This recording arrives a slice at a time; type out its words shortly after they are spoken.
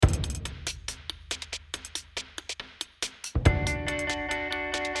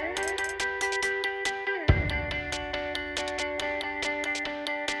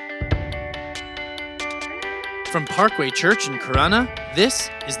From Parkway Church in Corunna, this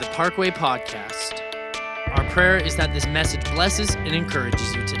is the Parkway Podcast. Our prayer is that this message blesses and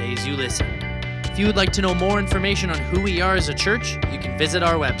encourages you today as you listen. If you would like to know more information on who we are as a church, you can visit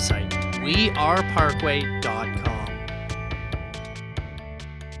our website, weareparkway.com.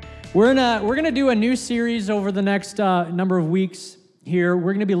 We're going to do a new series over the next number of weeks here.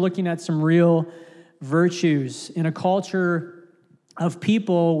 We're going to be looking at some real virtues in a culture of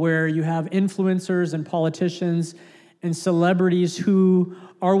people where you have influencers and politicians and celebrities who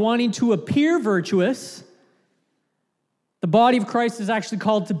are wanting to appear virtuous. The body of Christ is actually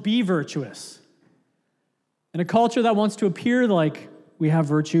called to be virtuous. In a culture that wants to appear like we have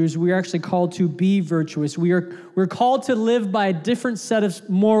virtues, we are actually called to be virtuous. We're called to live by a different set of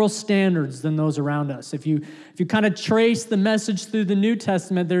moral standards than those around us. If you kind of trace the message through the New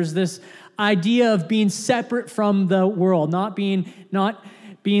Testament, there's this idea of being separate from the world, not being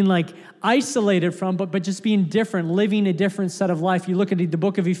like isolated from, but just being different, living a different set of life. You look at the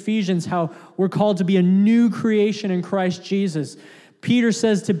book of Ephesians, how we're called to be a new creation in Christ Jesus. Peter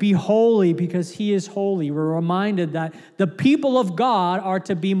says to be holy because he is holy. We're reminded that the people of God are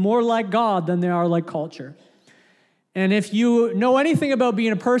to be more like God than they are like culture. And if you know anything about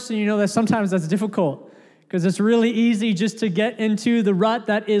being a person, you know that sometimes that's difficult because it's really easy just to get into the rut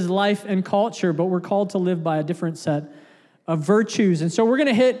that is life and culture, but we're called to live by a different set of virtues. And so we're going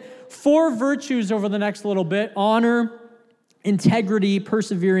to hit 4 virtues over the next little bit: honor, integrity,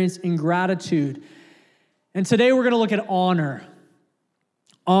 perseverance, and gratitude. And today we're going to look at honor.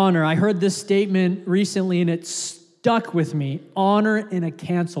 Honor. I heard this statement recently and it stuck with me. Honor in a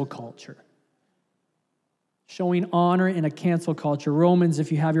cancel culture. Showing honor in a cancel culture. Romans,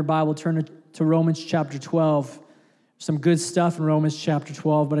 if you have your Bible, turn to Romans chapter 12. Some good stuff in Romans chapter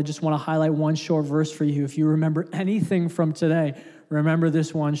 12, but I just want to highlight one short verse for you. If you remember anything from today, remember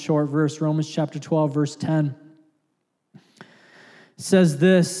this one short verse. Romans chapter 12, verse 10. It says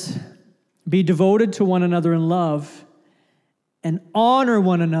this: be devoted to one another in love, and honor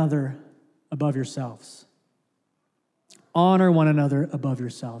one another above yourselves. Honor one another above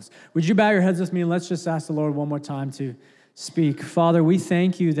yourselves. Would you bow your heads with me and let's just ask the Lord one more time to speak. Father, we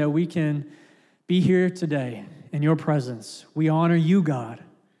thank you that we can be here today in your presence. We honor you, God.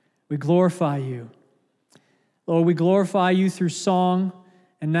 We glorify you. Lord, we glorify you through song.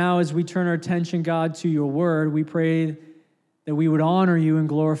 And now as we turn our attention, God, to your word, we pray that we would honor you and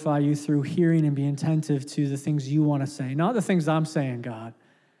glorify you through hearing and be attentive to the things you want to say. Not the things I'm saying, God,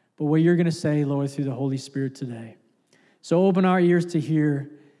 but what you're going to say, Lord, through the Holy Spirit today. So open our ears to hear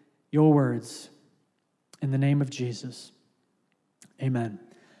your words. In the name of Jesus, amen.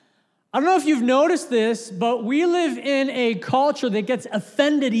 I don't know if you've noticed this, but we live in a culture that gets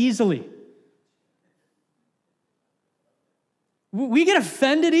offended easily. We get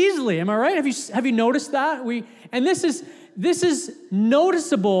offended easily, am I right? Have you noticed that? And this is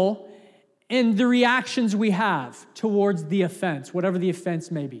noticeable in the reactions we have towards the offense, whatever the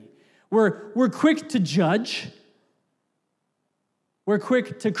offense may be. We're quick to judge. We're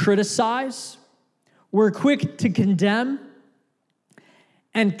quick to criticize. We're quick to condemn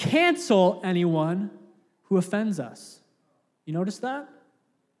and cancel anyone who offends us. You notice that?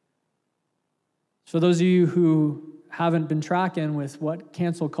 For those of you who haven't been tracking with what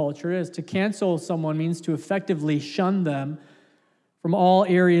cancel culture is, to cancel someone means to effectively shun them from all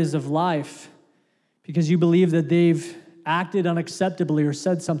areas of life because you believe that they've acted unacceptably or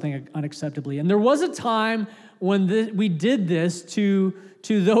said something unacceptably. And there was a time when we did this to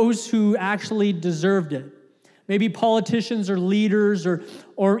those who actually deserved it. Maybe politicians or leaders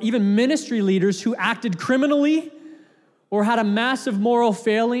or even ministry leaders who acted criminally or had a massive moral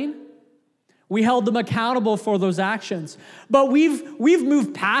failing. We held them accountable for those actions. But we've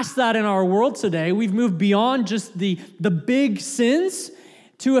moved past that in our world today. We've moved beyond just the big sins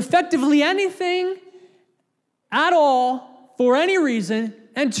to effectively anything at all for any reason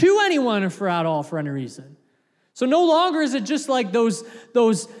and to anyone for any reason. So no longer is it just like those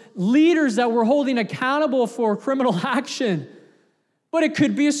leaders that we're holding accountable for criminal action, but it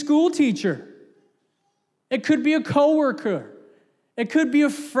could be a school teacher. It could be a coworker. It could be a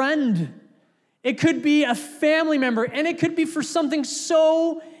friend. It could be a family member, and it could be for something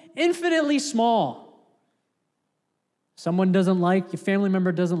so infinitely small. Your family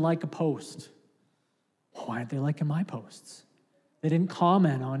member doesn't like a post. Why aren't they liking my posts? They didn't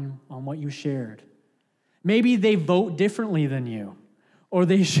comment on what you shared. Maybe they vote differently than you, or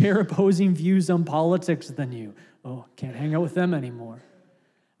they share opposing views on politics than you. Oh, can't hang out with them anymore.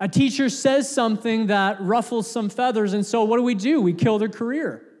 A teacher says something that ruffles some feathers, and so what do? We kill their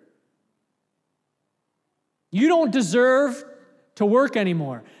career. You don't deserve to work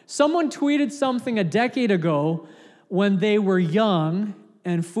anymore. Someone tweeted something a decade ago when they were young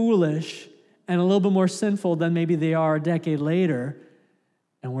and foolish and a little bit more sinful than maybe they are a decade later,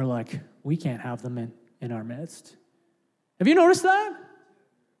 and we're like, we can't have them in our midst. Have you noticed that?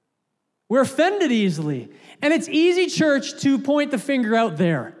 We're offended easily. And it's easy, church, to point the finger out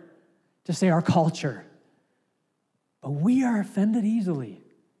there, to say our culture. But we are offended easily.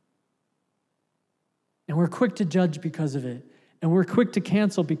 And we're quick to judge because of it. And we're quick to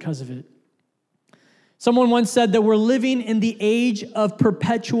cancel because of it. Someone once said that we're living in the age of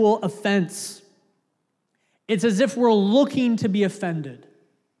perpetual offense. It's as if we're looking to be offended.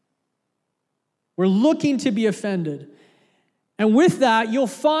 We're looking to be offended. And with that, you'll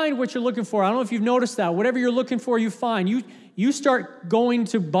find what you're looking for. I don't know if you've noticed that. Whatever you're looking for, you find. You start going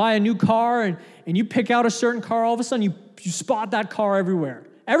to buy a new car and you pick out a certain car. All of a sudden, you spot that car everywhere.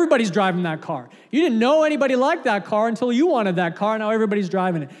 Everybody's driving that car. You didn't know anybody liked that car until you wanted that car. Now everybody's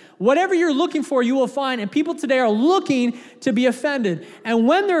driving it. Whatever you're looking for, you will find. And people today are looking to be offended. And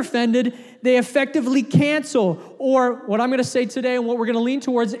when they're offended, they effectively cancel. Or what I'm going to say today and what we're going to lean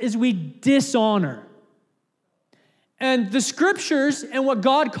towards is we dishonor. And the scriptures and what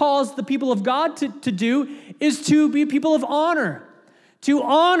God calls the people of God to do is to be people of honor. To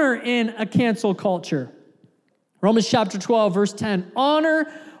honor in a cancel culture. Romans chapter 12, verse 10.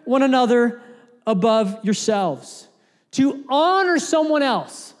 Honor one another above yourselves. To honor someone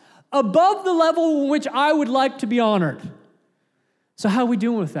else above the level in which I would like to be honored. So how are we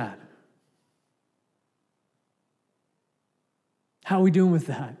doing with that? How are we doing with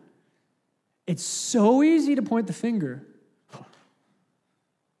that? It's so easy to point the finger.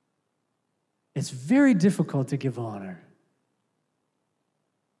 It's very difficult to give honor.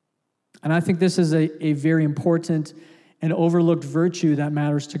 And I think this is a very important and overlooked virtue that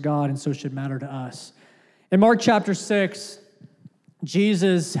matters to God and so should matter to us. In Mark chapter 6,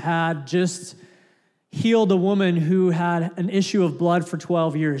 Jesus had just healed a woman who had an issue of blood for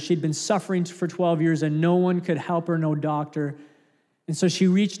 12 years. She'd been suffering for 12 years and no one could help her, no doctor. And so she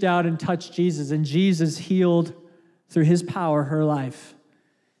reached out and touched Jesus, and Jesus healed through his power her life.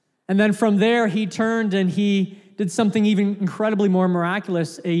 And then from there, he turned and he did something even incredibly more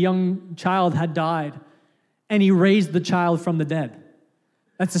miraculous. A young child had died, and he raised the child from the dead.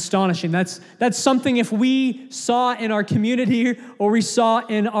 That's astonishing. That's something if we saw in our community or we saw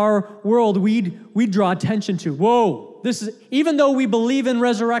in our world, we'd draw attention to. Whoa, this is, even though we believe in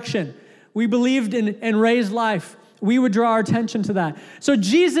resurrection, we believed in raised life, we would draw our attention to that. So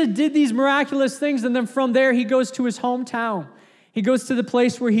Jesus did these miraculous things, and then from there, he goes to his hometown. He goes to the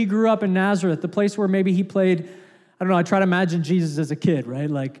place where he grew up in Nazareth, the place where maybe he played, I don't know, I try to imagine Jesus as a kid, right?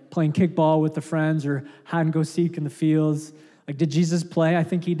 Like playing kickball with the friends or hide and go seek in the fields. Like, did Jesus play? I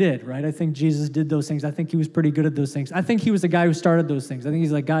think he did, right? I think Jesus did those things. I think he was pretty good at those things. I think he was the guy who started those things. I think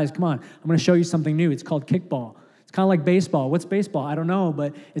he's like, guys, come on. I'm going to show you something new. It's called kickball. It's kind of like baseball. What's baseball? I don't know,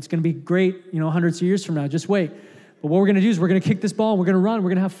 but it's going to be great, hundreds of years from now. Just wait. But what we're going to do is we're going to kick this ball and we're going to run.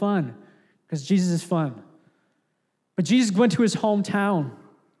 We're going to have fun because Jesus is fun. But Jesus went to his hometown,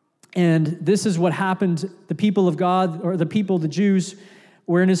 and this is what happened. The people of God, or the Jews,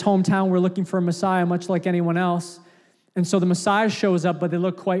 were in his hometown. We're looking for a Messiah, much like anyone else. And so the Messiah shows up, but they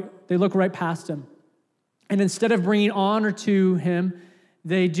look right past him. And instead of bringing honor to him,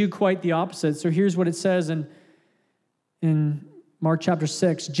 they do quite the opposite. So here's what it says in Mark chapter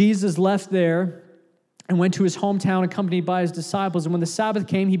 6. Jesus left there and went to his hometown accompanied by his disciples. And when the Sabbath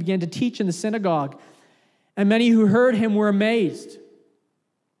came, he began to teach in the synagogue. And many who heard him were amazed.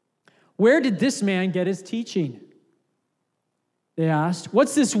 Where did this man get his teaching? They asked.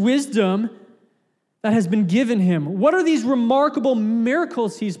 What's this wisdom that has been given him? What are these remarkable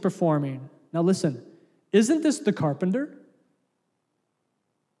miracles he's performing? Now listen, isn't this the carpenter?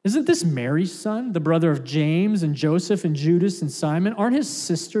 Isn't this Mary's son, the brother of James and Joseph and Judas and Simon? Aren't his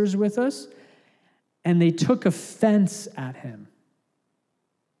sisters with us? And they took offense at him.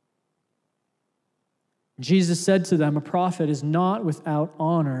 Jesus said to them, a prophet is not without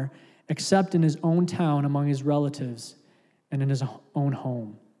honor except in his own town, among his relatives, and in his own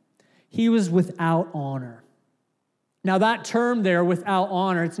home. He was without honor. Now that term there, without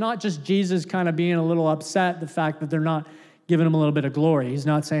honor, it's not just Jesus kind of being a little upset, the fact that they're not giving him a little bit of glory. He's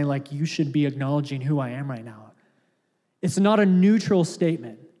not saying like, you should be acknowledging who I am right now. It's not a neutral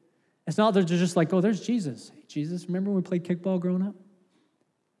statement. It's not that they're just like, oh, there's Jesus. Hey, Jesus, remember when we played kickball growing up?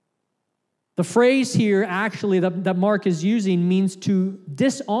 The phrase here, actually, that Mark is using means to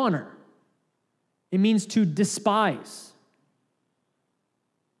dishonor. It means to despise.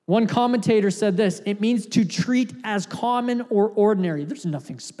 One commentator said this, it means to treat as common or ordinary. There's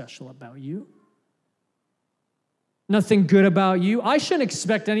nothing special about you. nothing good about you. I shouldn't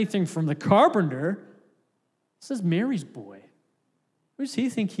expect anything from the carpenter. This is Mary's boy. Who does he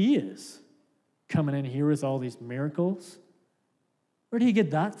think he is? Coming in here with all these miracles? Where did he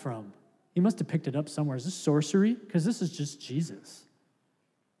get that from? He must have picked it up somewhere. Is this sorcery? Because this is just Jesus.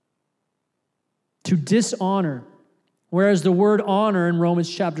 To dishonor, whereas the word honor in Romans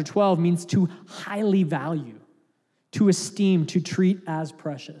chapter 12 means to highly value, to esteem, to treat as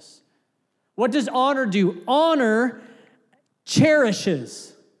precious. What does honor do? Honor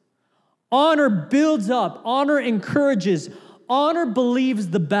cherishes. Honor builds up. Honor encourages. Honor believes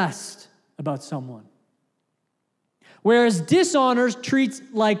the best about someone. Whereas dishonor treats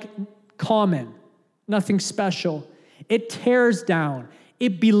like common, nothing special. It tears down.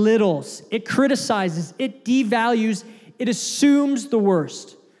 It belittles. It criticizes. It devalues. It assumes the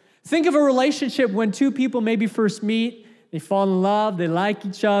worst. Think of a relationship when two people maybe first meet, they fall in love, they like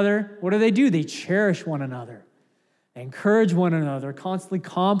each other. What do? They cherish one another. They encourage one another, constantly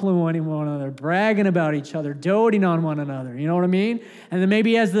complimenting one another, bragging about each other, doting on one another. You know what I mean? And then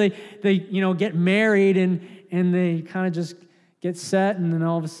maybe as they get married and they kind of just get set, and then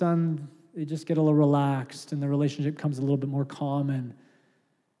all of a sudden they just get a little relaxed and the relationship becomes a little bit more common.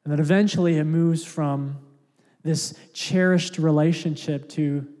 And then eventually it moves from this cherished relationship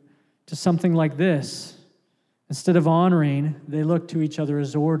to something like this. Instead of honoring, they look to each other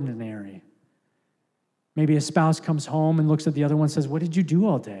as ordinary. Maybe a spouse comes home and looks at the other one and says, "What did you do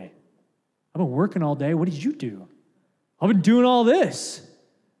all day? I've been working all day. What did you do? I've been doing all this.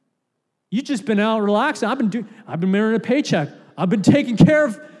 You've just been out relaxing. I've been earning a paycheck. I've been taking care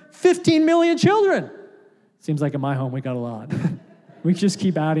of 15 million children." Seems like in my home we got a lot. We just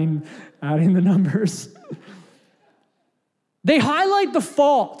keep adding the numbers. They highlight the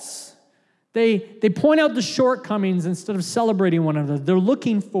faults. They point out the shortcomings instead of celebrating one another. They're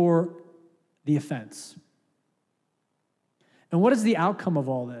looking for the offense. And what is the outcome of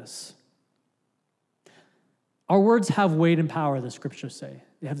all this? Our words have weight and power, the scriptures say.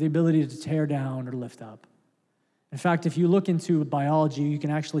 They have the ability to tear down or lift up. In fact, if you look into biology, you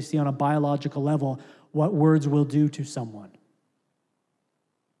can actually see on a biological level what words will do to someone.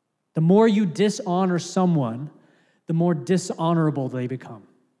 The more you dishonor someone, the more dishonorable they become.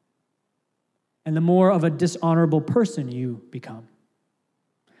 And the more of a dishonorable person you become.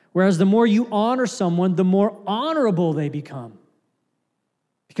 Whereas the more you honor someone, the more honorable they become.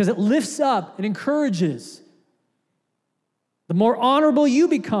 Because it lifts up, it encourages. The more honorable you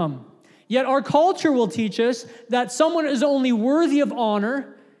become. Yet our culture will teach us that someone is only worthy of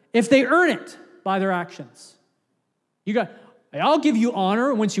honor if they earn it by their actions. I'll give you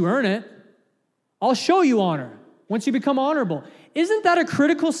honor once you earn it. I'll show you honor once you become honorable. Isn't that a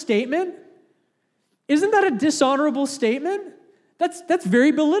critical statement? Isn't that a dishonorable statement? That's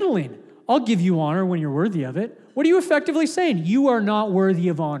very belittling. I'll give you honor when you're worthy of it. What are you effectively saying? You are not worthy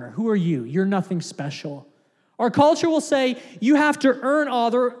of honor. Who are you? You're nothing special. Our culture will say you have to earn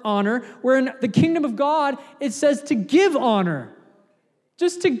honor, where in the kingdom of God, it says to give honor.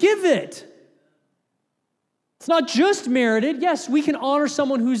 Just to give it. It's not just merited. Yes, we can honor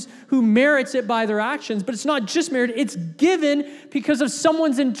someone who merits it by their actions, but it's not just merited. It's given because of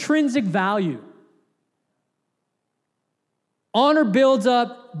someone's intrinsic value. Honor builds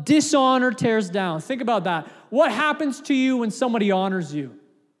up, dishonor tears down. Think about that. What happens to you when somebody honors you?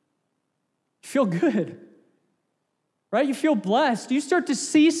 You feel good, right? You feel blessed. You start to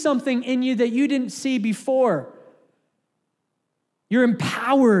see something in you that you didn't see before. You're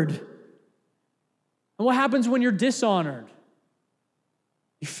empowered. And what happens when you're dishonored?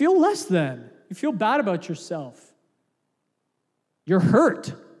 You feel less than. You feel bad about yourself. You're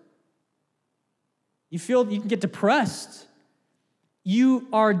hurt. You can get depressed. You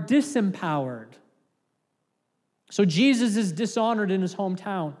are disempowered. So Jesus is dishonored in his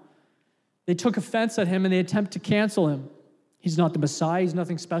hometown. They took offense at him and they attempt to cancel him. He's not the Messiah. He's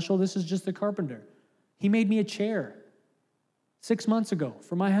nothing special. This is just the carpenter. He made me a chair 6 months ago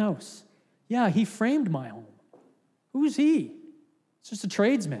for my house. Yeah, he framed my home. Who's he? It's just a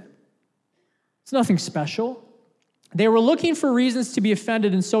tradesman. It's nothing special. They were looking for reasons to be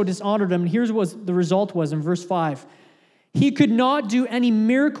offended and so dishonored him. And here's what the result was in verse 5. He could not do any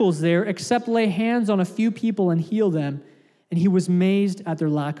miracles there except lay hands on a few people and heal them, and he was amazed at their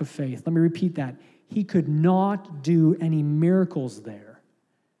lack of faith. Let me repeat that. He could not do any miracles there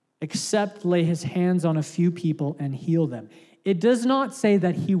except lay his hands on a few people and heal them. It does not say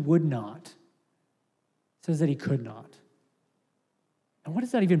that he would not. It says that he could not. And what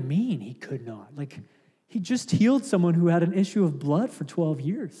does that even mean, he could not? He just healed someone who had an issue of blood for 12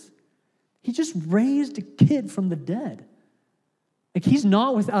 years. He just raised a kid from the dead. Like, he's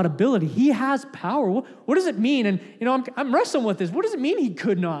not without ability. He has power. What does it mean? And, I'm wrestling with this. What does it mean he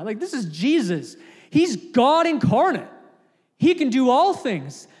could not? Like, this is Jesus. He's God incarnate. He can do all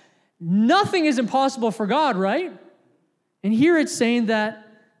things. Nothing is impossible for God, right? And here it's saying that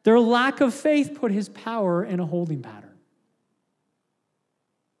their lack of faith put his power in a holding pattern.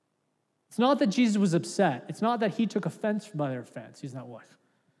 It's not that Jesus was upset. It's not that he took offense by their offense. He's not, what?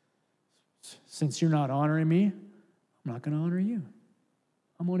 Since you're not honoring me, I'm not going to honor you.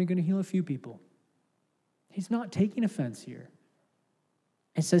 I'm only going to heal a few people. He's not taking offense here.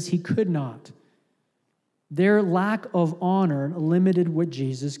 It says he could not. Their lack of honor limited what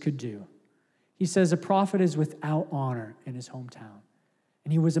Jesus could do. He says a prophet is without honor in his hometown.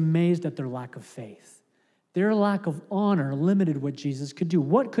 And he was amazed at their lack of faith. Their lack of honor limited what Jesus could do.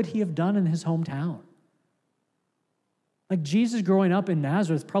 What could he have done in his hometown? Like, Jesus growing up in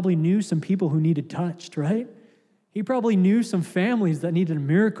Nazareth probably knew some people who needed touched, right? He probably knew some families that needed a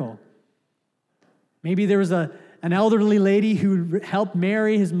miracle. Maybe there was an elderly lady who helped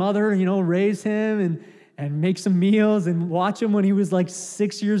Mary, his mother, raise him and make some meals and watch him when he was like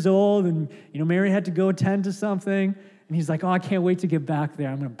 6 years old. And, Mary had to go attend to something. And he's like, oh, I can't wait to get back there.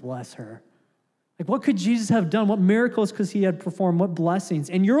 I'm going to bless her. Like, what could Jesus have done? What miracles could he have performed? What blessings?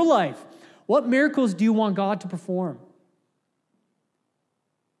 In your life, what miracles do you want God to perform?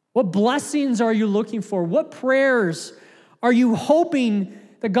 What blessings are you looking for? What prayers are you hoping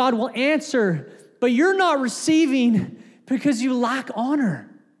that God will answer, but you're not receiving because you lack honor?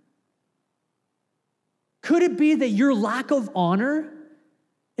 Could it be that your lack of honor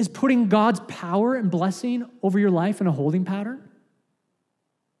is putting God's power and blessing over your life in a holding pattern?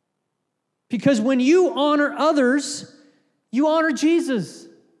 Because when you honor others, you honor Jesus.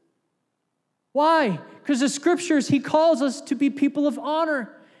 Why? Because the scriptures, he calls us to be people of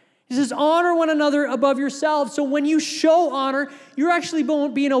honor. He says, honor one another above yourselves. So when you show honor, you're actually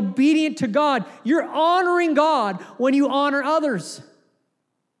being obedient to God. You're honoring God when you honor others.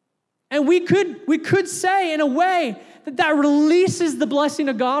 And we could say in a way that releases the blessing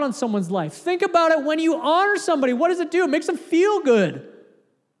of God on someone's life. Think about it. When you honor somebody, what does it do? It makes them feel good.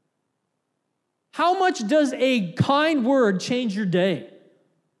 How much does a kind word change your day?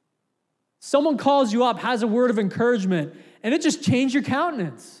 Someone calls you up, has a word of encouragement, and it just changed your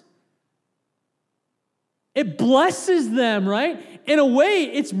countenance. It blesses them, right? In a way,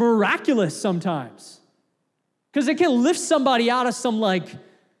 it's miraculous sometimes. Because it can lift somebody out of some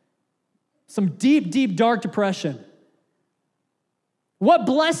deep, deep, dark depression. What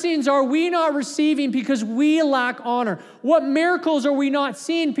blessings are we not receiving because we lack honor? What miracles are we not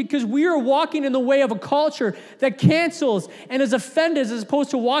seeing because we are walking in the way of a culture that cancels and is offended as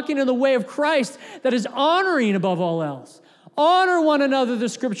opposed to walking in the way of Christ that is honoring above all else? Honor one another, the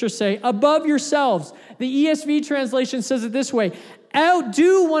scriptures say, above yourselves. The ESV translation says it this way: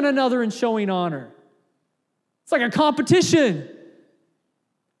 outdo one another in showing honor. It's like a competition.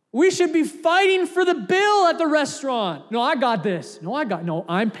 We should be fighting for the bill at the restaurant. No, I got this. No,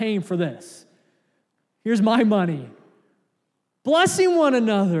 I'm paying for this. Here's my money. Blessing one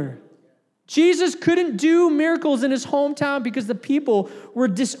another. Jesus couldn't do miracles in his hometown because the people were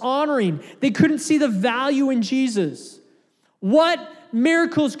dishonoring. They couldn't see the value in Jesus. What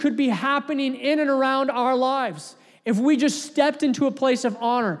miracles could be happening in and around our lives if we just stepped into a place of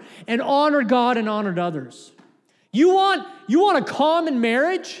honor and honored God and honored others? You want a common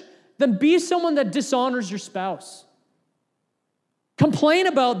marriage? Then be someone that dishonors your spouse. Complain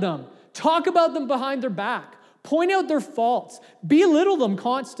about them. Talk about them behind their back. Point out their faults. Belittle them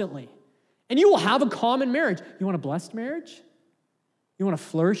constantly. And you will have a common marriage. You want a blessed marriage? You want a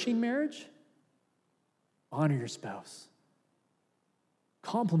flourishing marriage? Honor your spouse.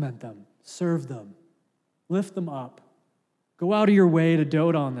 Compliment them. Serve them. Lift them up. Go out of your way to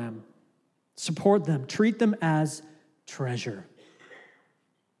dote on them. Support them. Treat them as treasure.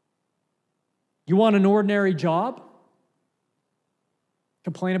 You want an ordinary job?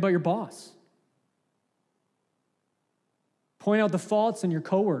 Complain about your boss. Point out the faults in your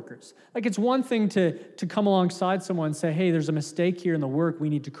coworkers. Like, it's one thing to come alongside someone and say, hey, there's a mistake here in the work. We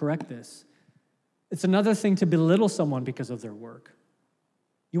need to correct this. It's another thing to belittle someone because of their work.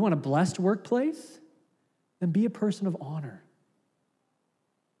 You want a blessed workplace? Then be a person of honor.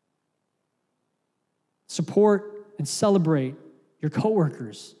 Support and celebrate your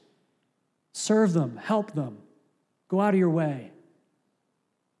coworkers. Serve them, help them. Go out of your way.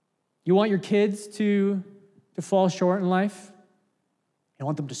 You want your kids to fall short in life? You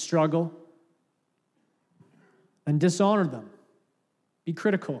want them to struggle? Then dishonor them. Be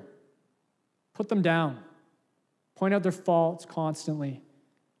critical. Put them down. Point out their faults constantly.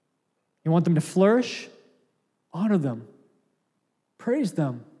 You want them to flourish? Honor them. Praise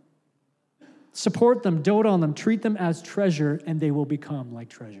them. Support them, dote on them, treat them as treasure, and they will become like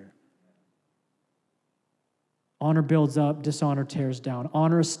treasure. Honor builds up, dishonor tears down.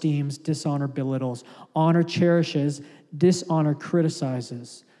 Honor esteems, dishonor belittles. Honor cherishes, dishonor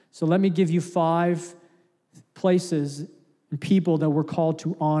criticizes. So let me give you 5 places and people that we're called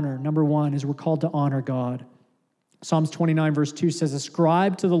to honor. Number 1 is we're called to honor God. Psalms 29 verse 2 says,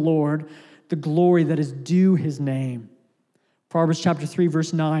 ascribe to the Lord the glory that is due his name. Proverbs chapter 3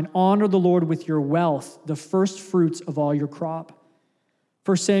 verse 9, honor the Lord with your wealth, the first fruits of all your crop.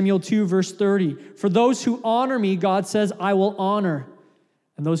 1 Samuel 2 verse 30, for those who honor me, God says, I will honor,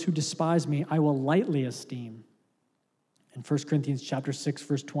 and those who despise me, I will lightly esteem. In 1 Corinthians chapter 6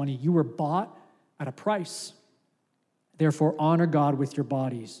 verse 20, you were bought at a price. Therefore, honor God with your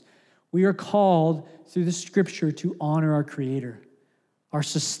bodies. We are called through the scripture to honor our Creator, our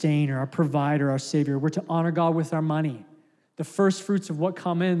sustainer, our provider, our Savior. We're to honor God with our money. The first fruits of what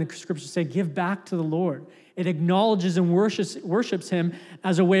come in, the scriptures say, give back to the Lord. It acknowledges and worships him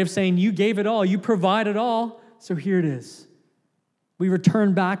as a way of saying, you gave it all, you provide it all, so here it is. We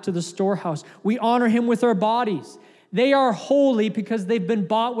return back to the storehouse. We honor him with our bodies. They are holy because they've been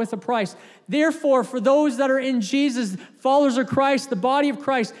bought with a price. Therefore, for those that are in Jesus, followers of Christ, the body of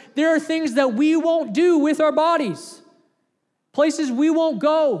Christ, there are things that we won't do with our bodies. Places we won't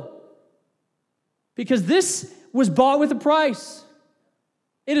go. Because this was bought with a price.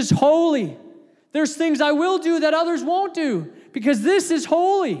 It is holy. There's things I will do that others won't do because this is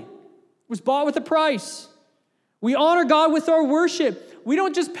holy. It was bought with a price. We honor God with our worship. We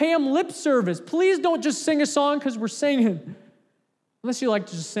don't just pay him lip service. Please don't just sing a song because we're singing. Unless you like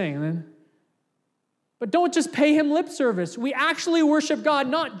to just sing. Then. But don't just pay him lip service. We actually worship God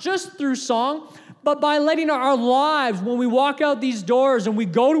not just through song, but by letting our lives, when we walk out these doors and we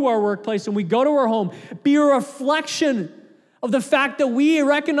go to our workplace and we go to our home, be a reflection of the fact that we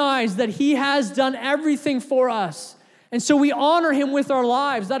recognize that he has done everything for us. And so we honor him with our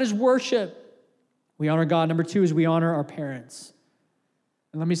lives. That is worship. We honor God. Number 2 is we honor our parents.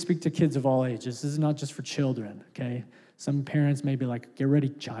 And let me speak to kids of all ages. This is not just for children, okay? Some parents may be like, get ready,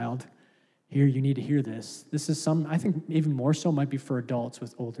 child. Here, you need to hear this. This is I think even more so might be for adults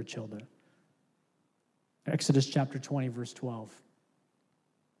with older children. Exodus chapter 20, verse 12.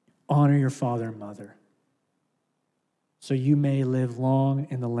 Honor your father and mother, so you may live long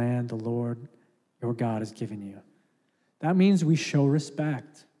in the land the Lord your God has given you. That means we show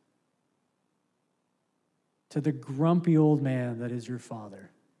respect to the grumpy old man that is your father.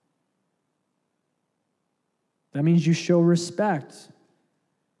 That means you show respect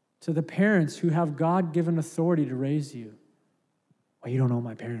to the parents who have God-given authority to raise you. Well, you don't know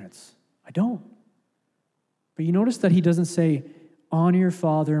my parents. I don't. But you notice that he doesn't say, honor your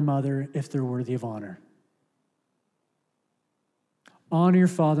father and mother if they're worthy of honor. Honor your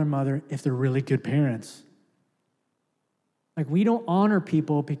father and mother if they're really good parents. Like, we don't honor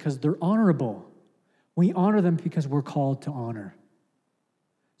people because they're honorable. We honor them because we're called to honor.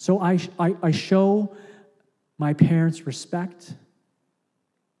 So I show my parents respect,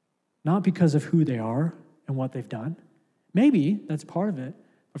 not because of who they are and what they've done. Maybe that's part of it.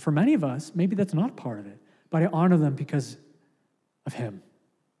 But for many of us, maybe that's not part of it. But I honor them because of him.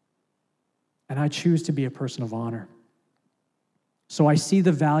 And I choose to be a person of honor. So I see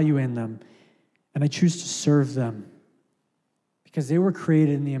the value in them, and I choose to serve them because they were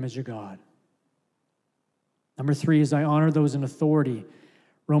created in the image of God. Number 3 is I honor those in authority.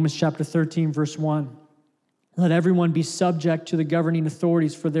 Romans chapter 13, verse 1. Let everyone be subject to the governing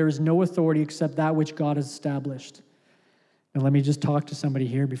authorities, for there is no authority except that which God has established. And let me just talk to somebody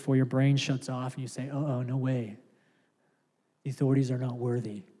here before your brain shuts off and you say, no way. The authorities are not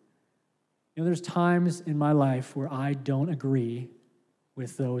worthy. You know, there's times in my life where I don't agree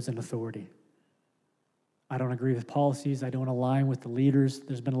with those in authority. I don't agree with policies. I don't align with the leaders.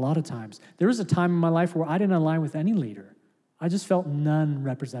 There's been a lot of times. There was a time in my life where I didn't align with any leader. I just felt none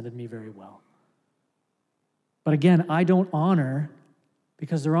represented me very well. But again, I don't honor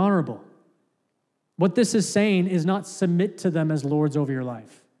because they're honorable. What this is saying is not submit to them as lords over your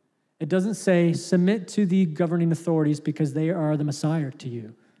life. It doesn't say submit to the governing authorities because they are the Messiah to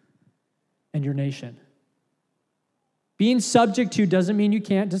you and your nation. Being subject to doesn't mean you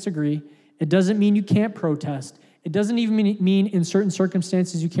can't disagree. It doesn't mean you can't protest. It doesn't even mean in certain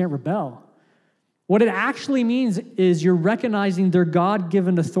circumstances you can't rebel. What it actually means is you're recognizing their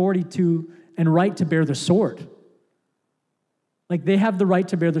God-given authority to and right to bear the sword. Like, they have the right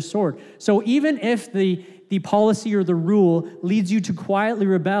to bear the sword. So even if the policy or the rule leads you to quietly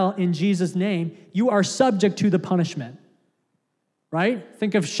rebel in Jesus' name, you are subject to the punishment, right?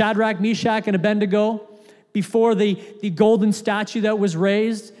 Think of Shadrach, Meshach, and Abednego before the golden statue that was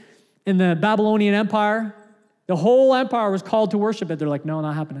raised in the Babylonian Empire. The whole empire was called to worship it. They're like, no,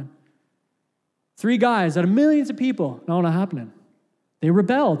 not happening. 3 guys out of millions of people, no, not happening. They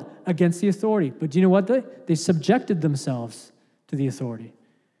rebelled against the authority. But do you know what? They subjected themselves to the authority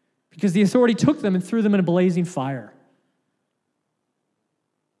because the authority took them and threw them in a blazing fire.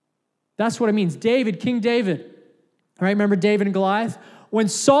 That's what it means. David, King David. All right, remember David and Goliath? When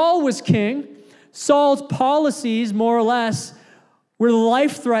Saul was king, Saul's policies, more or less, were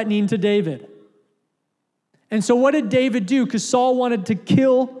life-threatening to David. And so what did David do? Because Saul wanted to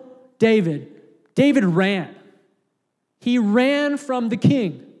kill David. David ran. He ran from the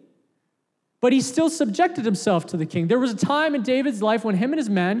king. But he still subjected himself to the king. There was a time in David's life when him and his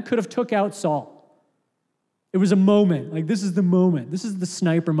men could have took out Saul. It was a moment. Like, this is the moment. This is the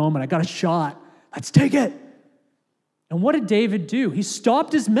sniper moment. I got a shot. Let's take it. And what did David do? He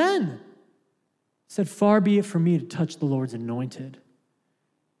stopped his men. He said, far be it from me to touch the Lord's anointed.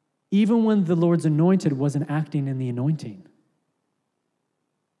 Even when the Lord's anointed wasn't acting in the anointing.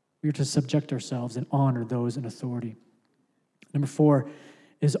 We are to subject ourselves and honor those in authority. Number 4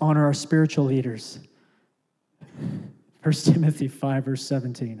 is honor our spiritual leaders. 1 Timothy 5, verse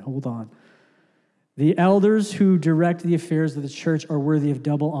 17. Hold on. The elders who direct the affairs of the church are worthy of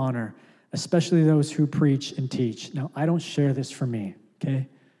double honor, especially those who preach and teach. Now, I don't share this for me, okay?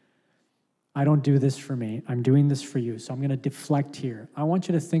 I don't do this for me. I'm doing this for you, so I'm going to deflect here. I want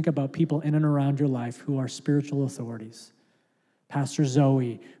you to think about people in and around your life who are spiritual authorities. Pastor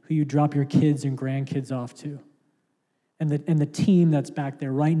Zoe, who you drop your kids and grandkids off to. And the team that's back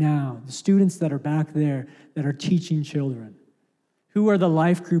there right now, the students that are back there that are teaching children. Who are the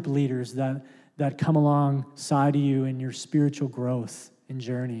life group leaders that come alongside of you in your spiritual growth and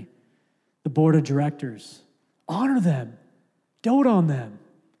journey? The board of directors. Honor them. Dote on them.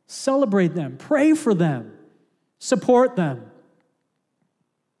 Celebrate them. Pray for them. Support them.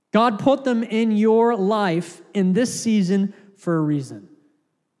 God put them in your life in this season for a reason.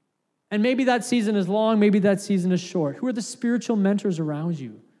 And maybe that season is long, maybe that season is short. Who are the spiritual mentors around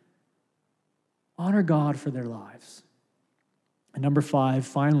you? Honor God for their lives. And number 5,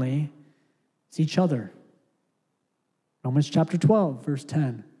 finally, is each other. Romans chapter 12, verse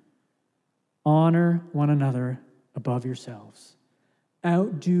 10. Honor one another above yourselves.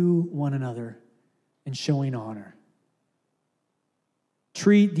 Outdo one another in showing honor.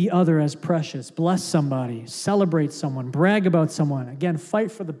 Treat the other as precious. Bless somebody. Celebrate someone. Brag about someone. Again,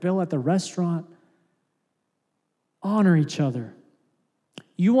 fight for the bill at the restaurant. Honor each other.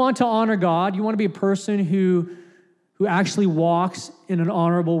 You want to honor God. You want to be a person who actually walks in an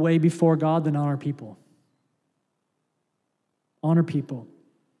honorable way before God, then honor people. Honor people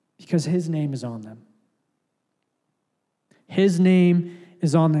because His name is on them. His name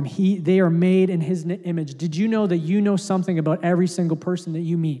is on them. They are made in His image. Did you know that you know something about every single person that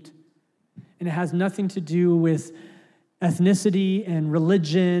you meet? And it has nothing to do with ethnicity and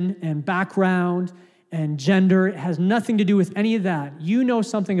religion and background and gender. It has nothing to do with any of that. You know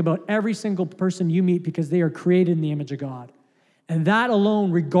something about every single person you meet because they are created in the image of God. And that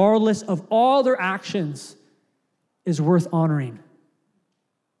alone, regardless of all their actions, is worth honoring.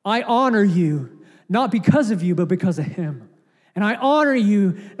 I honor you, not because of you, but because of Him. And I honor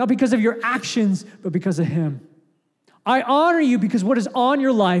you, not because of your actions, but because of Him. I honor you because what is on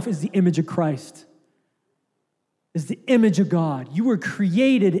your life is the image of Christ, is the image of God. You were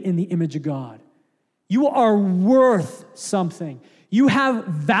created in the image of God. You are worth something. You have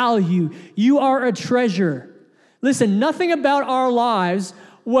value. You are a treasure. Listen, nothing about our lives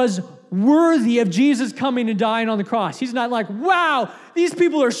was worthy of Jesus coming and dying on the cross. He's not like, wow, these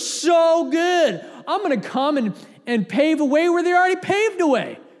people are so good. I'm going to come and pave a way where they already paved a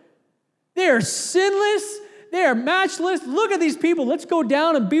way. They are sinless. They are matchless. Look at these people. Let's go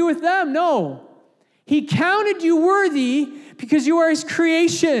down and be with them. No. He counted you worthy because you are His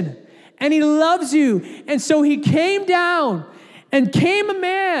creation and He loves you. And so He came down and came a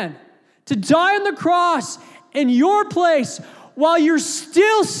man to die on the cross in your place while you're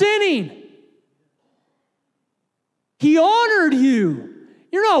still sinning. He honored you.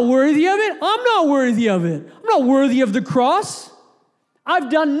 You're not worthy of it. I'm not worthy of it. I'm not worthy of the cross. I've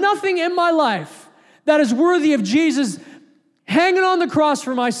done nothing in my life that is worthy of Jesus hanging on the cross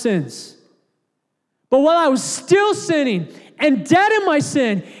for my sins. But while I was still sinning and dead in my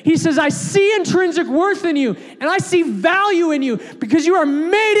sin, He says, I see intrinsic worth in you and I see value in you because you are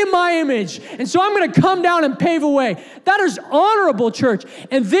made in my image. And so I'm going to come down and pave a way. That is honorable, church.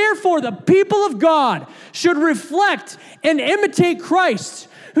 And therefore, the people of God should reflect and imitate Christ,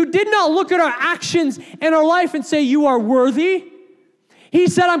 who did not look at our actions and our life and say, you are worthy. He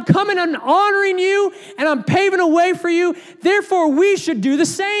said, I'm coming and honoring you, and I'm paving a way for you. Therefore, we should do the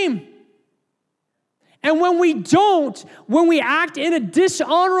same. And when we don't, when we act in a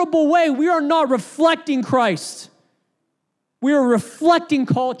dishonorable way, we are not reflecting Christ. We are reflecting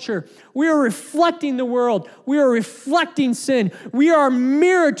culture. We are reflecting the world. We are reflecting sin. We are a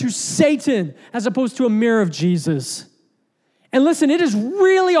mirror to Satan as opposed to a mirror of Jesus. And listen, it is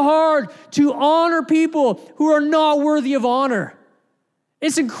really hard to honor people who are not worthy of honor.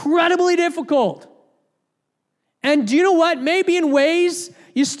 It's incredibly difficult. And do you know what? Maybe in ways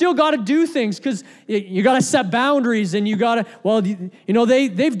you still got to do things because you got to set boundaries and you got to, well, you know,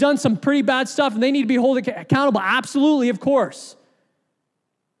 they've done some pretty bad stuff and they need to be held accountable. Absolutely, of course.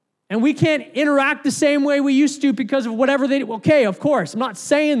 And we can't interact the same way we used to because of whatever they do. Okay, of course, I'm not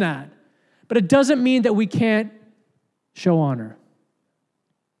saying that. But it doesn't mean that we can't show honor.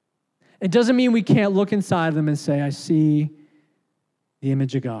 It doesn't mean we can't look inside of them and say, I see the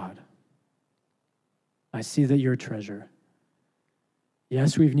image of God. I see that you're a treasure.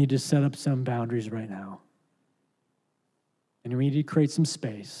 Yes, we need to set up some boundaries right now. And we need to create some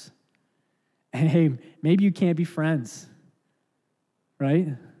space. And hey, maybe you can't be friends, right?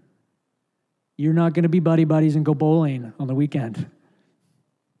 You're not going to be buddies and go bowling on the weekend.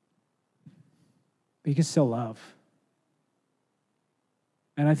 But you can still love.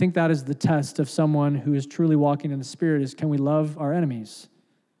 And I think that is the test of someone who is truly walking in the Spirit is, can we love our enemies?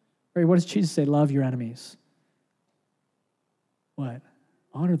 Right? What does Jesus say? Love your enemies. What?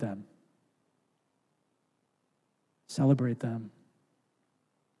 Honor them. Celebrate them.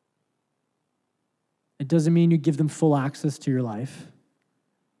 It doesn't mean you give them full access to your life.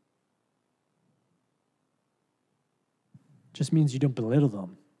 It just means you don't belittle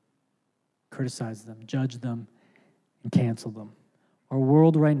them, criticize them, judge them, and cancel them. Our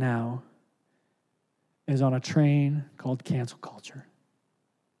world right now is on a train called cancel culture.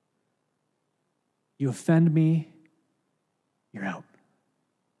 You offend me, you're out.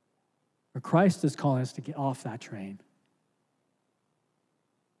 Or Christ is calling us to get off that train.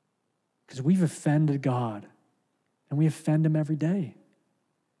 Because we've offended God, and we offend him every day.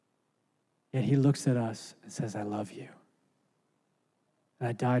 Yet he looks at us and says, I love you. And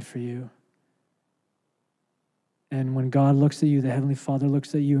I died for you. And when God looks at you, the Heavenly Father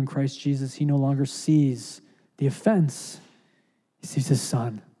looks at you in Christ Jesus, he no longer sees the offense. He sees his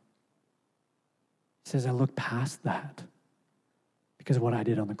Son. He says, I look past that because of what I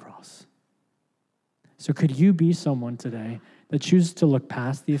did on the cross. So could you be someone today that chooses to look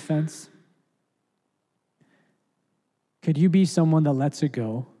past the offense? Could you be someone that lets it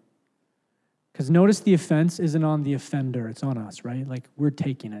go? Because notice the offense isn't on the offender, it's on us, right? Like we're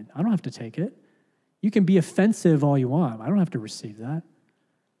taking it. I don't have to take it. You can be offensive all you want. I don't have to receive that.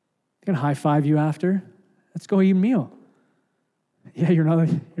 I can high five you after. Let's go eat a meal. Yeah, you're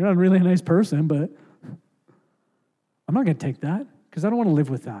not really a nice person, but I'm not going to take that because I don't want to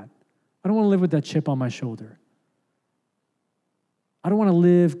live with that. I don't want to live with that chip on my shoulder. I don't want to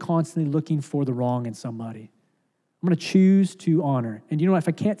live constantly looking for the wrong in somebody. I'm going to choose to honor. And you know what? If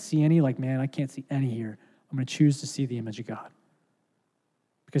I can't see any, like, man, I can't see any here, I'm going to choose to see the image of God.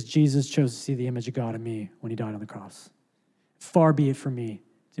 Because Jesus chose to see the image of God in me when he died on the cross. Far be it from me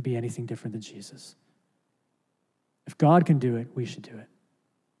to be anything different than Jesus. If God can do it, we should do it.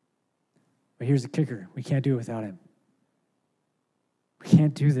 But here's the kicker. We can't do it without him. We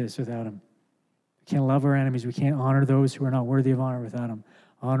can't do this without him. We can't love our enemies. We can't honor those who are not worthy of honor without him.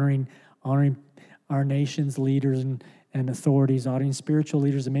 Honoring our nation's leaders and authorities, honoring spiritual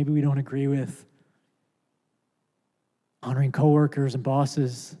leaders that maybe we don't agree with. Honoring coworkers and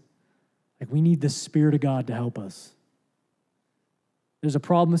bosses. Like we need the Spirit of God to help us. There's a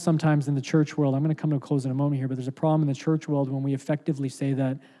problem sometimes in the church world. I'm going to come to a close in a moment here, but there's a problem in the church world when we effectively say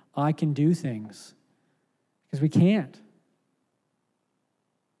that I can do things. Because we can't.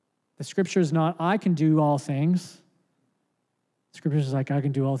 The scripture is not, I can do all things. The scripture is like, I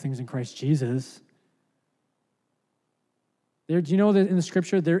can do all things in Christ Jesus. Do you know that in the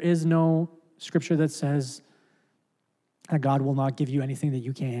scripture, there is no scripture that says that God will not give you anything that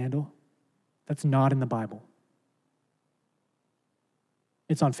you can't handle? That's not in the Bible.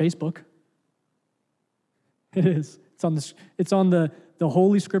 It's on Facebook. It is. It's on the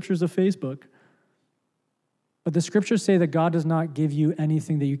holy scriptures of Facebook. But the scriptures say that God does not give you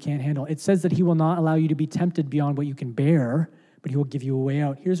anything that you can't handle. It says that he will not allow you to be tempted beyond what you can bear, but he will give you a way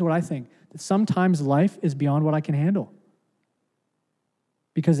out. Here's what I think, that sometimes life is beyond what I can handle.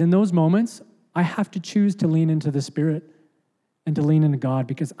 Because in those moments, I have to choose to lean into the Spirit and to lean into God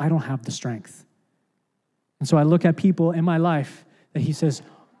because I don't have the strength. And so I look at people in my life that he says,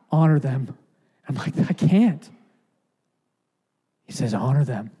 honor them. I'm like, I can't. He says, honor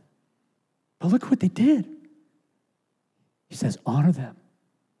them. But look what they did. He says, honor them.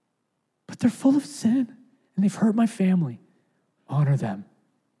 But they're full of sin and they've hurt my family. Honor them.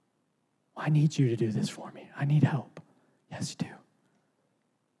 I need you to do this for me. I need help. Yes, you do.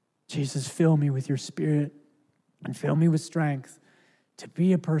 Jesus, fill me with your Spirit and fill me with strength to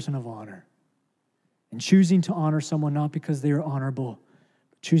be a person of honor. And choosing to honor someone not because they are honorable,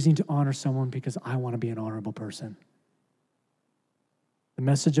 but choosing to honor someone because I want to be an honorable person. The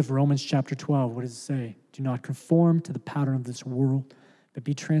message of Romans chapter 12, what does it say? Do not conform to the pattern of this world, but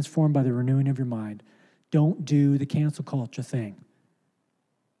be transformed by the renewing of your mind. Don't do the cancel culture thing.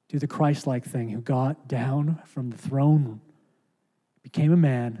 Do the Christ-like thing, who got down from the throne, became a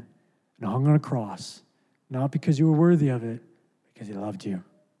man, and hung on a cross, not because you were worthy of it, because he loved you.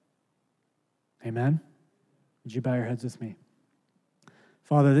 Amen? Would you bow your heads with me?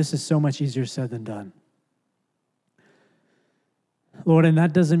 Father, this is so much easier said than done. Lord, and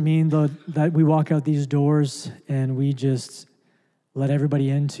that doesn't mean that we walk out these doors and we just let everybody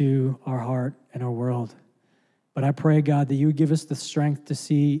into our heart and our world. But I pray, God, that you would give us the strength to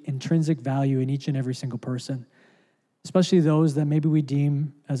see intrinsic value in each and every single person, especially those that maybe we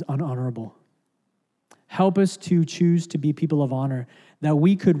deem as unhonorable. Help us to choose to be people of honor, that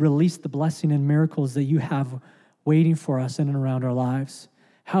we could release the blessing and miracles that you have waiting for us in and around our lives.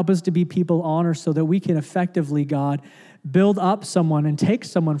 Help us to be people of honor so that we can effectively, God, build up someone and take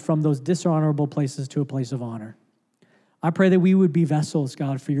someone from those dishonorable places to a place of honor. I pray that we would be vessels,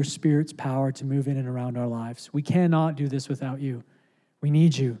 God, for your Spirit's power to move in and around our lives. We cannot do this without you. We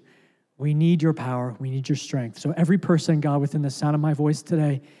need you. We need your power. We need your strength. So every person, God, within the sound of my voice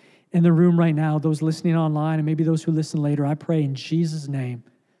today, in the room right now, those listening online, and maybe those who listen later, I pray in Jesus' name,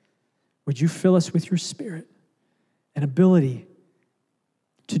 would you fill us with your Spirit and ability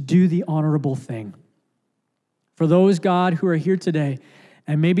to do the honorable thing. For those, God, who are here today,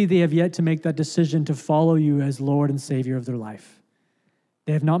 and maybe they have yet to make that decision to follow you as Lord and Savior of their life.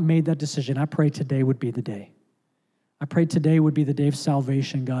 They have not made that decision. I pray today would be the day. I pray today would be the day of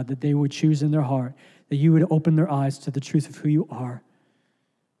salvation, God, that they would choose in their heart, that you would open their eyes to the truth of who you are.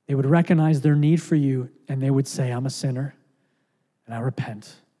 They would recognize their need for you, and they would say, I'm a sinner, and I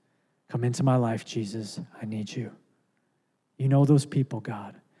repent. Come into my life, Jesus. I need you. You know those people,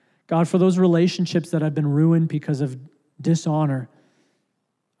 God. God, for those relationships that have been ruined because of dishonor,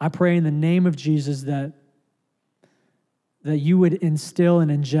 I pray in the name of Jesus that you would instill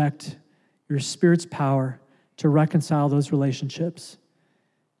and inject your Spirit's power to reconcile those relationships,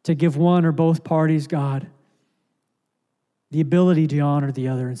 to give one or both parties, God, the ability to honor the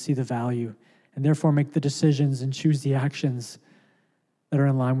other and see the value, and therefore make the decisions and choose the actions that are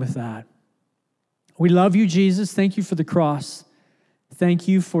in line with that. We love you, Jesus. Thank you for the cross. Thank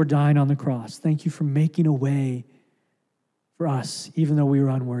you for dying on the cross. Thank you for making a way for us, even though we were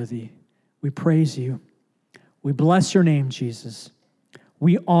unworthy. We praise you. We bless your name, Jesus.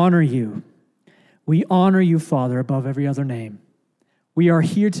 We honor you. We honor you, Father, above every other name. We are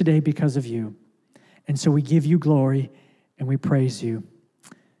here today because of you. And so we give you glory and we praise you.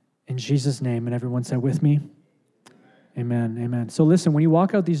 In Jesus' name, and everyone said with me, amen, amen. So listen, when you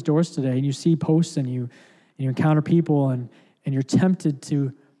walk out these doors today and you see posts and you encounter people and you're tempted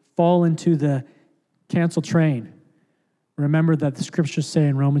to fall into the cancel train, remember that the scriptures say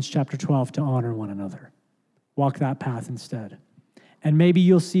in Romans chapter 12 to honor one another. Walk that path instead. And maybe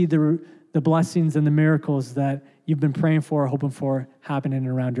you'll see the blessings and the miracles that you've been praying for or hoping for happening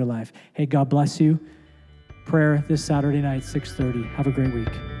around your life. Hey, God bless you. Prayer this Saturday night, 6:30. Have a great week.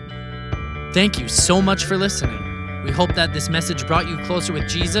 Thank you so much for listening. We hope that this message brought you closer with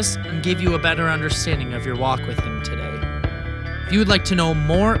Jesus and gave you a better understanding of your walk with him today. If you would like to know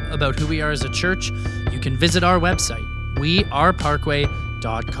more about who we are as a church, you can visit our website,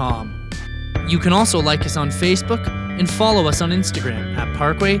 weareparkway.com. You can also like us on Facebook and follow us on Instagram at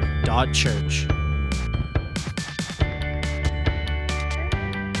parkway.church.